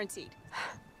 Guaranteed.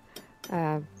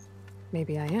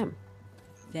 Maybe I am.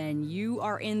 Then you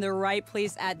are in the right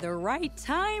place at the right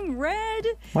time, Red.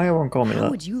 Why won't call me that? How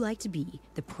would you like to be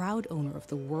the proud owner of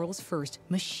the world's first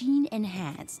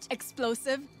machine-enhanced,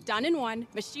 explosive, done in one,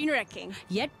 machine wrecking,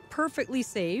 yet perfectly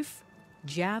safe,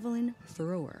 javelin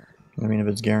thrower? I mean, if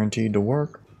it's guaranteed to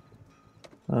work.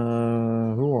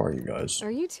 Who are you guys?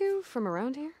 Are you two from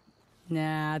around here?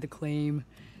 Nah, the claim.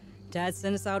 Dad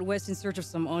sent us out west in search of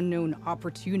some unknown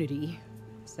opportunity.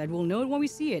 Said we'll know it when we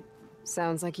see it.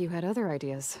 Sounds like you had other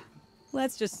ideas.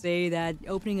 Let's just say that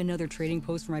opening another trading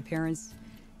post for my parents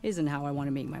isn't how I want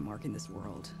to make my mark in this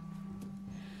world.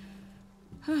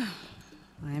 I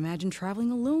imagine traveling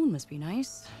alone must be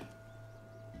nice.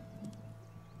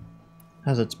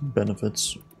 Has its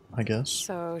benefits, I guess.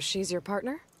 So she's your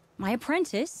partner? My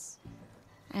apprentice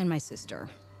and my sister.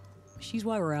 She's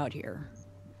why we're out here.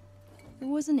 There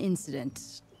was an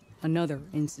incident. Another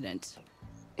incident.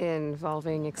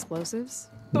 Involving explosives?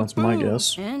 That's my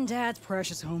guess. And Dad's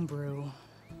precious homebrew.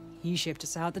 He shipped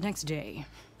us out the next day.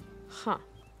 Huh.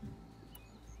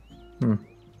 Hmm.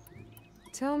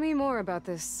 Tell me more about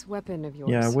this weapon of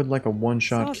yours. Yeah, I would like a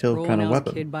one-shot kill kind of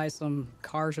weapon. Kid by some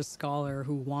Karja scholar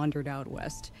who wandered out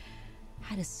west.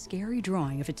 Had a scary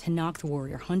drawing of a Tenakth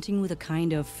warrior hunting with a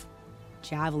kind of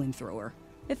javelin thrower.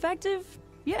 Effective?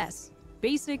 Yes.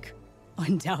 Basic?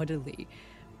 Undoubtedly.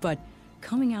 But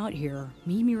coming out here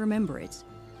made me remember it.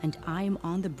 And I'm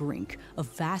on the brink of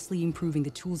vastly improving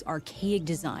the tool's archaic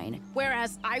design.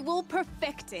 Whereas I will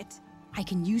perfect it. I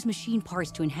can use machine parts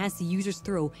to enhance the user's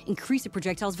throw, increase the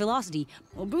projectile's velocity.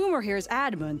 Well, Boomer here is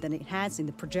adamant that enhancing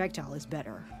the projectile is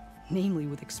better. Namely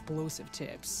with explosive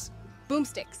tips.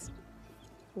 Boomsticks.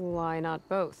 Why not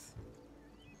both?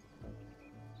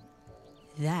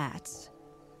 That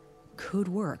could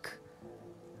work.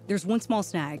 There's one small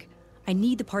snag. I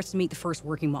need the parts to make the first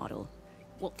working model.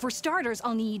 Well, for starters,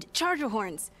 I'll need charger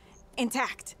horns.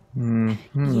 Intact.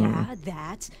 Yeah,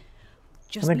 that.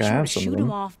 Just be sure to shoot them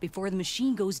off before the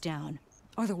machine goes down.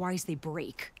 Otherwise, they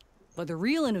break. But the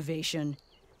real innovation,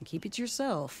 and keep it to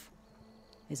yourself,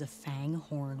 is a fang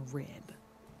horn rib.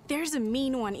 There's a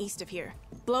mean one east of here.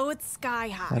 Blow it sky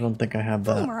high. I don't think I have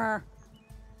that. Boomer!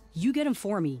 You get him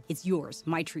for me. It's yours.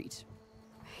 My treat.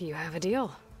 You have a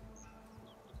deal.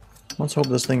 Let's hope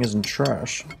this thing isn't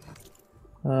trash.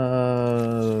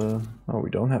 Oh, we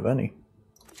don't have any.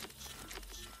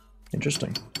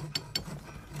 Interesting.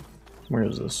 Where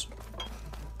is this?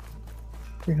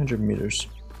 300 meters.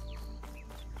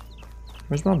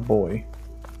 Where's my boy?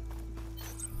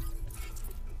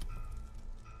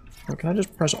 Oh, can I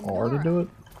just press R to do it?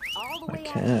 I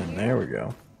can. There we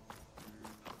go.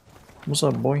 What's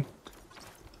up, boy?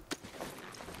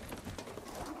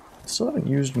 Still haven't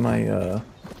used my,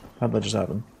 how'd that just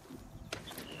happen?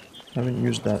 I haven't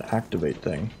used that activate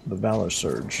thing, the Valor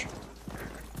Surge.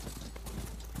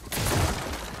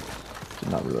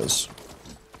 Did not realize.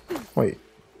 Wait.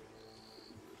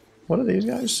 What are these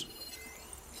guys?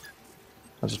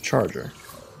 That's a charger.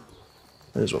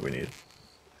 That is what we need.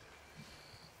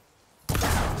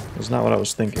 That's not what I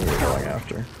was thinking we were going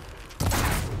after.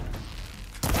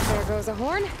 There goes a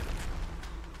horn.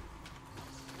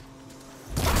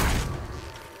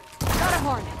 Got a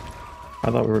horn.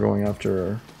 I thought we were going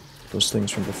after those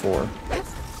things from before.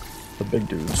 The big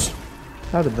dudes.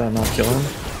 How did that not kill him?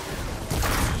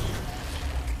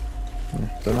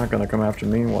 They're not gonna come after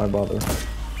me, why bother?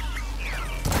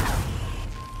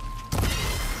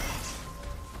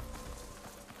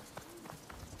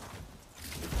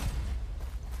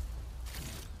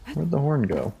 Where'd the horn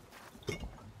go?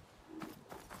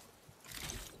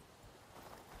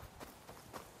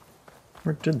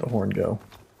 Where did the horn go?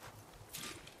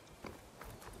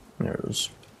 There it is.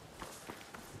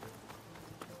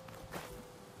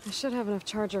 I should have enough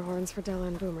charger horns for Della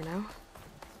and Boomer now.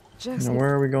 Just Now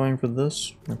where are we going for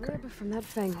this? Okay. rib from that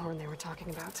fang horn they were talking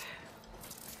about.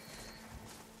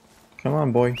 Come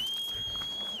on, boy.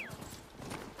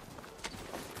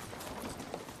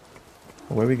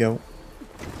 Away we go.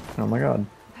 Oh my god.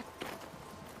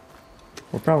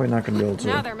 We're probably not going to be able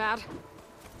Now to they're mad.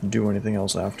 do anything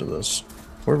else after this.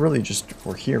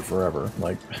 We're here forever.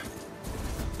 Like,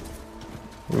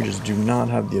 we just do not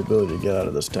have the ability to get out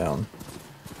of this town.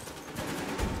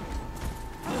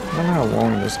 I don't know how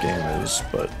long this game is,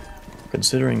 but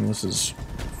considering this is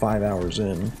 5 hours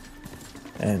in,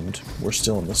 and we're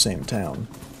still in the same town,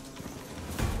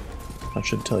 that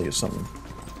should tell you something.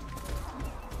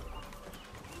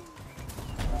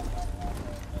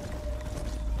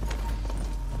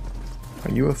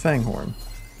 Are you a fanghorn?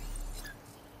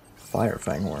 Fire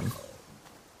fanghorn.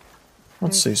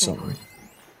 Let's see something.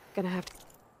 Gonna have to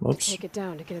Whoops. take it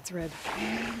down to get its rib.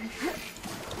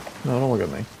 No, don't look at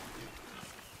me.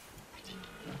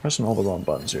 Pressing all the wrong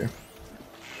buttons here.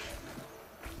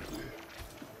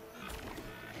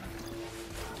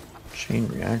 Chain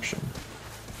reaction.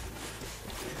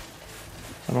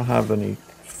 I don't have any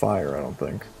fire, I don't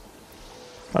think.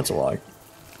 That's a lie.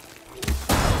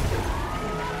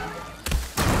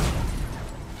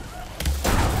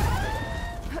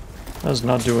 That's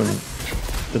not doing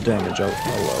the damage I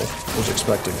was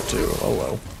expecting it to. Oh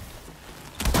well.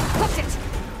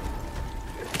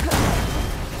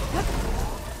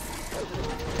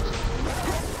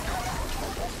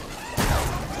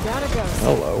 Down it goes.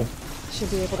 Hello. Should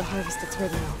be able to harvest its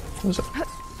rib now. What is it?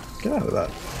 Get out of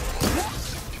that.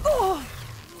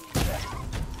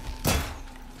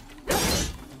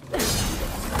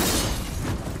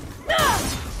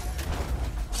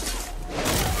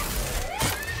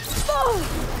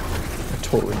 I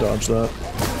totally dodged that.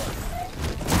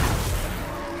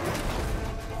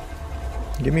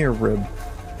 Give me a rib.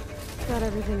 Got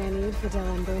everything I need for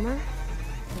Della and Boomer.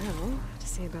 Now, to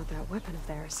see about that weapon of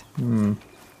theirs.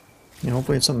 Yeah,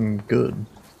 hopefully it's something good.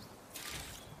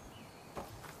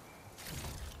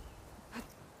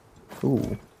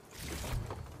 Ooh.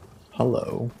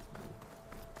 Hello.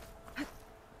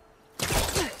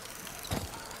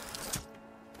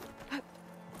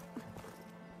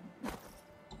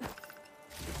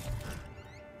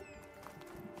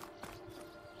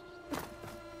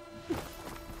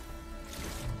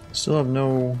 Still have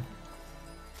no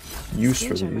use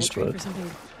for these, but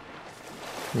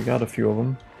we got a few of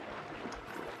them.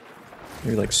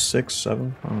 Maybe like 6,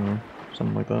 7, I don't know,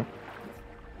 something like that.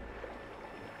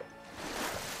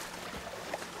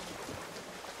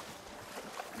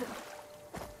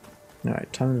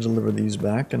 Alright, time to deliver these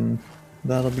back, and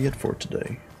that'll be it for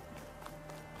today.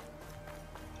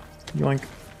 Yoink.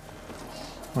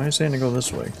 Why are you saying to go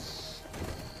this way?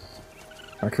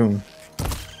 Raccoon.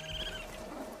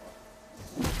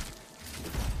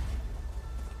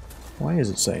 Why is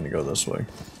it saying to go this way?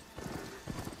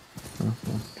 Oh,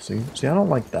 well, see, I don't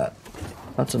like that.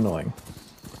 That's annoying.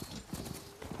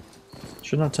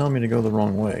 Should not tell me to go the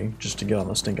wrong way, just to get on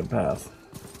the stinking path.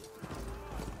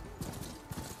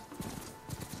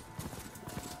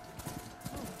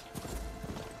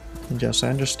 And yes, I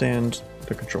understand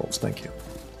the controls, thank you.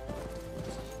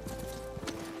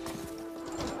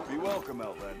 Be welcome,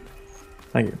 Outlander.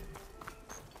 Thank you.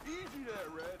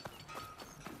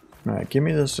 Alright, give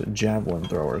me this javelin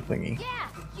thrower thingy. Yeah,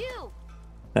 you!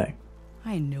 Hey.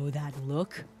 I know that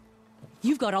look.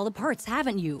 You've got all the parts,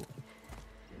 haven't you?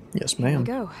 Yes, ma'am.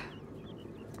 Go.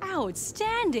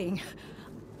 Outstanding!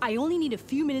 I only need a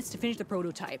few minutes to finish the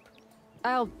prototype.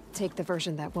 I'll take the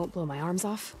version that won't blow my arms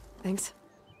off. Thanks.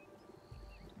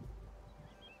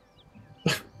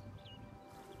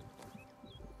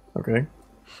 Okay.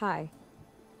 Hi.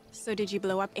 So did you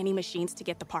blow up any machines to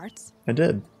get the parts? I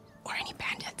did. Or any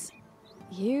bandits?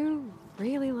 You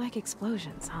really like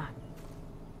explosions, huh?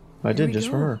 I did just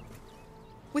for her.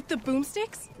 With the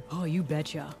boomsticks? Oh, you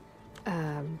betcha.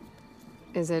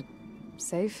 Is it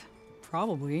safe?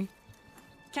 Probably.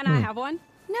 Can I have one?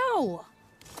 No!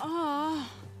 Oh.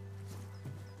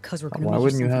 Cause we're gonna Why make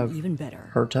wouldn't you something have even better.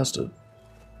 her test it?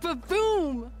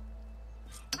 Ba-boom!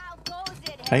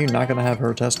 How you not gonna have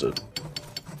her test it?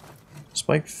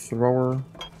 Spike throwers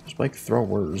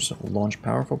launch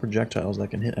powerful projectiles that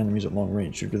can hit enemies at long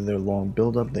range. Due to their long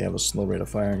build-up, they have a slow rate of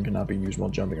fire and cannot be used while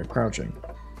jumping or crouching.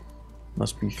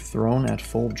 Must be thrown at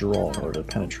full draw in order to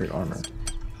penetrate armor.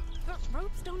 But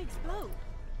ropes don't explode.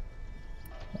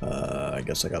 I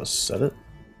guess I gotta set it.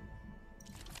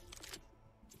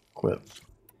 Quit.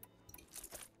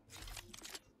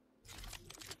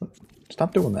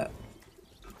 Stop doing that.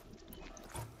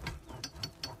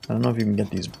 I don't know if you can get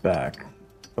these back,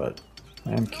 but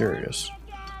I am curious.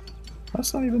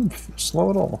 That's not even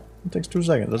slow at all. It takes 2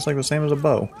 seconds. That's like the same as a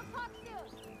bow.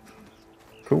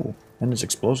 Cool. And it's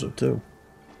explosive too.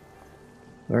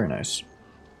 Very nice.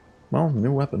 Well,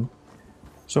 new weapon.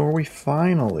 So are we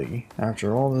finally,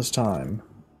 after all this time,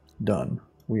 done?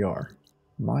 We are.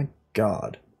 My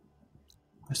god.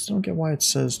 I still don't get why it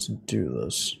says to do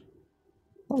this.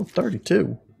 Oh,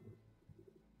 32.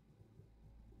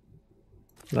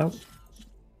 That,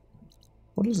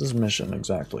 what is this mission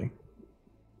exactly?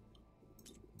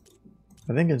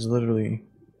 I think it's literally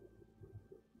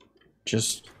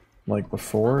just like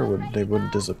before, they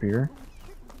wouldn't disappear.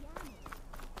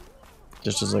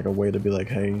 Just as like a way to be like,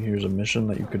 hey, here's a mission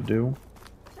that you could do.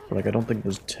 But like, I don't think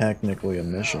there's technically a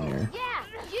mission here.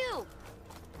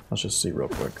 Let's just see real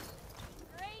quick.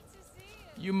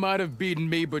 You might have beaten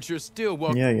me, but you're still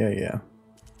welcome. Yeah.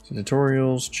 So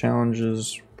tutorials,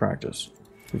 challenges, practice.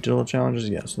 We did all the challenges,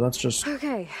 yeah. So that's just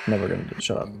never gonna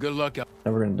shut up. Good luck.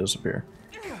 Never gonna disappear.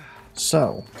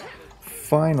 So,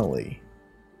 finally,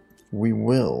 we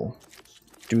will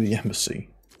do the embassy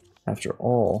after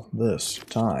all this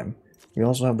time. We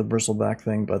also have the bristleback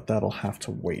thing, but that'll have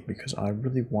to wait because I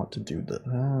really want to do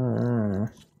the.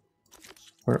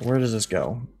 Where does this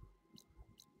go?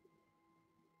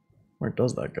 Where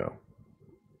does that go?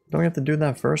 Don't we have to do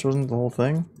that first? Wasn't the whole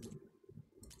thing?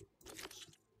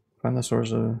 Find the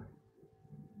source of.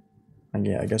 And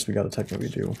yeah, I guess we gotta technically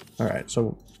do. Alright,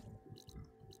 so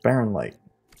Barren Light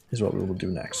is what we will do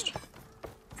next.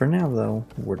 For now, though,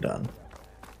 we're done.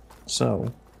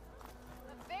 So,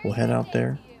 we'll head out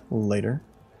there later.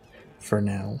 For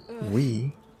now,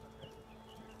 we